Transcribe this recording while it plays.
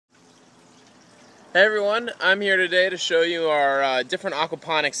Hey everyone, I'm here today to show you our different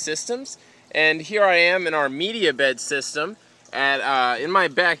aquaponics systems, and here I am in our media bed system at in my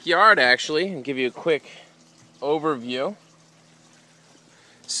backyard actually, and give you a quick overview.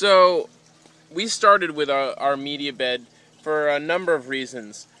 So we started with our media bed for a number of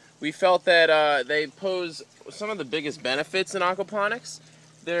reasons. We felt that they pose some of the biggest benefits in aquaponics.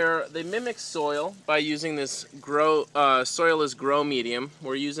 They mimic soil by using this soil as grow medium.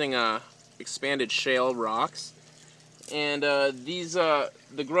 We're using expanded shale rocks, and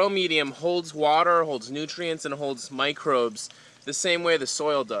the grow medium holds water, holds nutrients, and holds microbes the same way the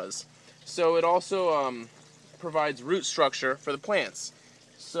soil does. So it also provides root structure for the plants.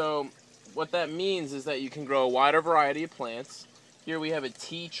 So what that means is that you can grow a wider variety of plants. Here we have a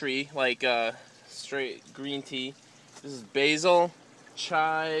tea tree, like straight green tea. This is basil,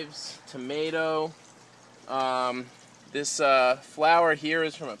 chives, tomato. This flower here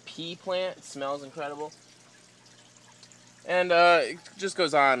is from a pea plant. It smells incredible. And it just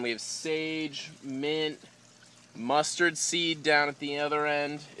goes on. We have sage, mint, mustard seed down at the other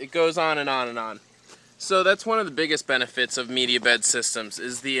end. It goes on and on and on. So that's one of the biggest benefits of media bed systems,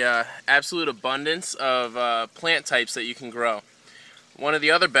 is the absolute abundance of plant types that you can grow. One of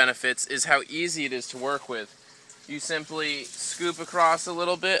the other benefits is how easy it is to work with. You simply scoop across a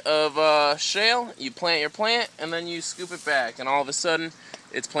little bit of shale, you plant your plant, and then you scoop it back, and all of a sudden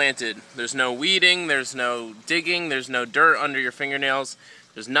it's planted. There's no weeding, there's no digging, there's no dirt under your fingernails,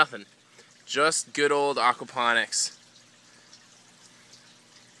 there's nothing. Just good old aquaponics.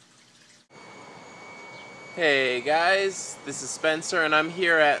 Hey guys, this is Spencer, and I'm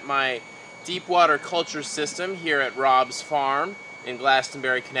here at my deep water culture system here at Rob's Farm in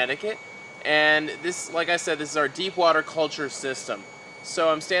Glastonbury, Connecticut. And this, like I said, this is our deep water culture system. So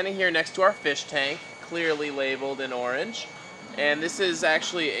I'm standing here next to our fish tank, clearly labeled in orange. And this is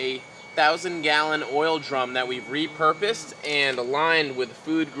actually a 1,000-gallon oil drum that we've repurposed and aligned with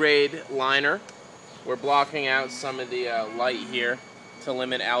food grade liner. We're blocking out some of the light here to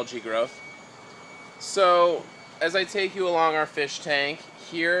limit algae growth. So as I take you along our fish tank,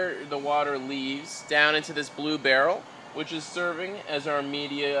 here the water leaves down into this blue barrel, which is serving as our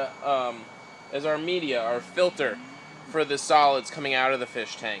media, our filter for the solids coming out of the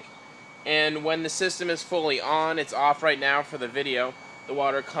fish tank. And when the system is fully on, it's off right now for the video, the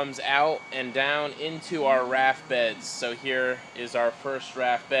water comes out and down into our raft beds. So here is our first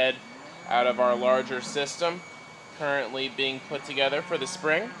raft bed out of our larger system, currently being put together for the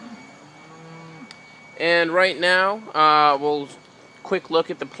spring. And right now, we'll quick look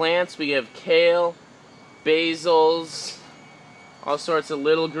at the plants. We have kale, basils, all sorts of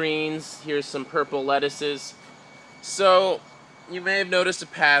little greens. Here's some purple lettuces. So you may have noticed a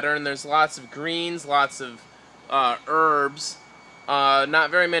pattern. There's lots of greens, lots of herbs,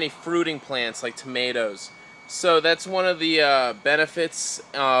 not very many fruiting plants like tomatoes. So that's one of the benefits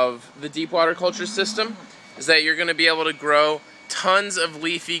of the deep water culture system, is that you're going to be able to grow tons of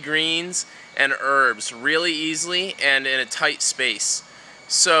leafy greens and herbs really easily and in a tight space.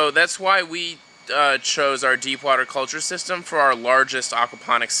 So that's why we chose our deep water culture system for our largest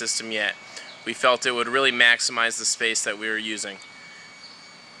aquaponics system yet. We felt it would really maximize the space that we were using.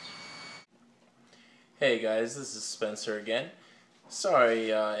 Hey guys, this is Spencer again.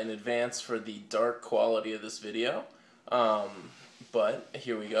 Sorry in advance for the dark quality of this video, but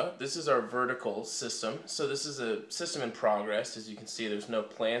here we go. This is our vertical system. So this is a system in progress. As you can see, there's no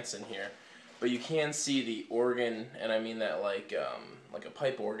plants in here, but you can see the organ, and I mean that like a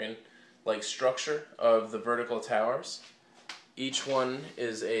pipe organ, like structure of the vertical towers. Each one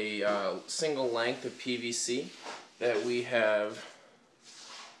is a single length of PVC that we have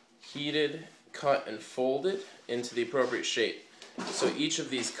heated, cut, and folded into the appropriate shape. So each of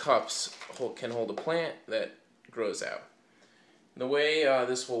these cups can hold a plant that grows out. The way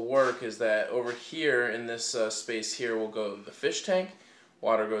this will work is that over here in this space here will go the fish tank.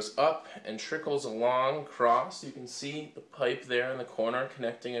 Water goes up and trickles along across. You can see the pipe there in the corner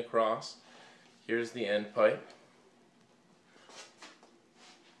connecting across. Here's the end pipe.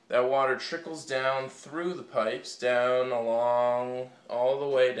 That water trickles down through the pipes, down along, all the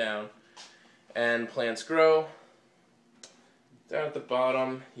way down, and plants grow. Down at the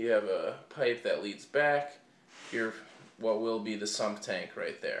bottom, you have a pipe that leads back. Here, what will be the sump tank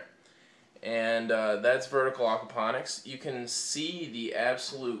right there. And that's vertical aquaponics. You can see the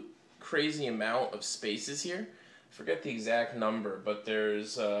absolute crazy amount of spaces here. I forget the exact number, but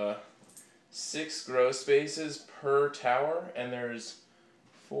there's 6 grow spaces per tower, and there's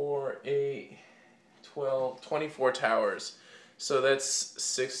 4, 8, 12, 24 towers. So that's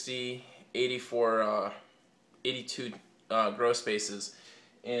 60, 84, 82 grow spaces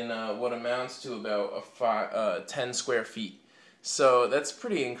in what amounts to about 10 square feet. So that's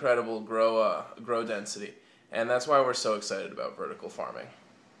pretty incredible grow density, and that's why we're so excited about vertical farming.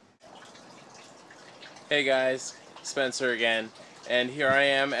 Hey guys, Spencer again, and here I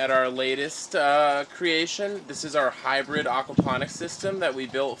am at our latest creation. This is our hybrid aquaponics system that we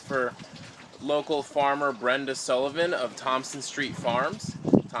built for local farmer Brenda Sullivan of Thompson Street Farms,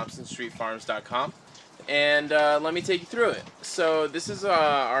 thompsonstreetfarms.com. And let me take you through it. So this is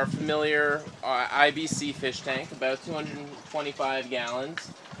our familiar IBC fish tank, about 225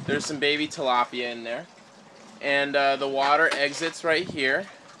 gallons. There's some baby tilapia in there. And the water exits right here.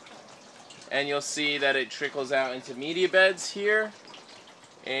 And you'll see that it trickles out into media beds here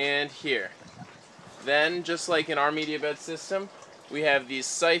and here. Then, just like in our media bed system, we have these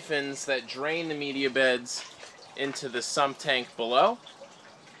siphons that drain the media beds into the sump tank below.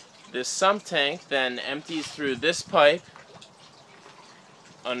 This sump tank then empties through this pipe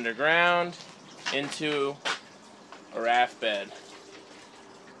underground into a raft bed.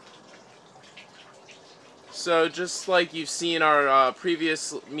 So just like you've seen our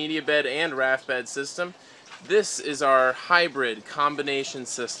previous media bed and raft bed system, this is our hybrid combination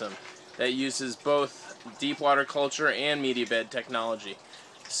system that uses both deep water culture and media bed technology.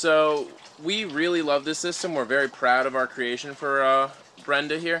 So we really love this system. We're very proud of our creation for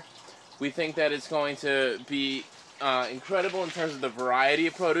Brenda here. We think that it's going to be incredible in terms of the variety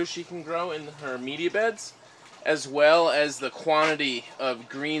of produce she can grow in her media beds, as well as the quantity of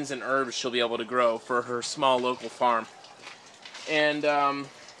greens and herbs she'll be able to grow for her small local farm. And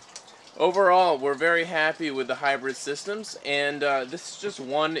overall, we're very happy with the hybrid systems, and this is just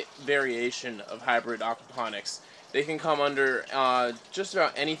one variation of hybrid aquaponics. They can come under just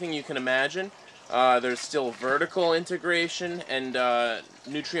about anything you can imagine. There's still vertical integration and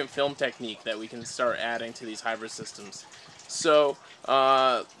nutrient film technique that we can start adding to these hybrid systems. So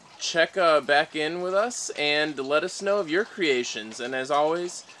check back in with us and let us know of your creations. And as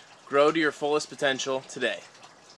always, grow to your fullest potential today.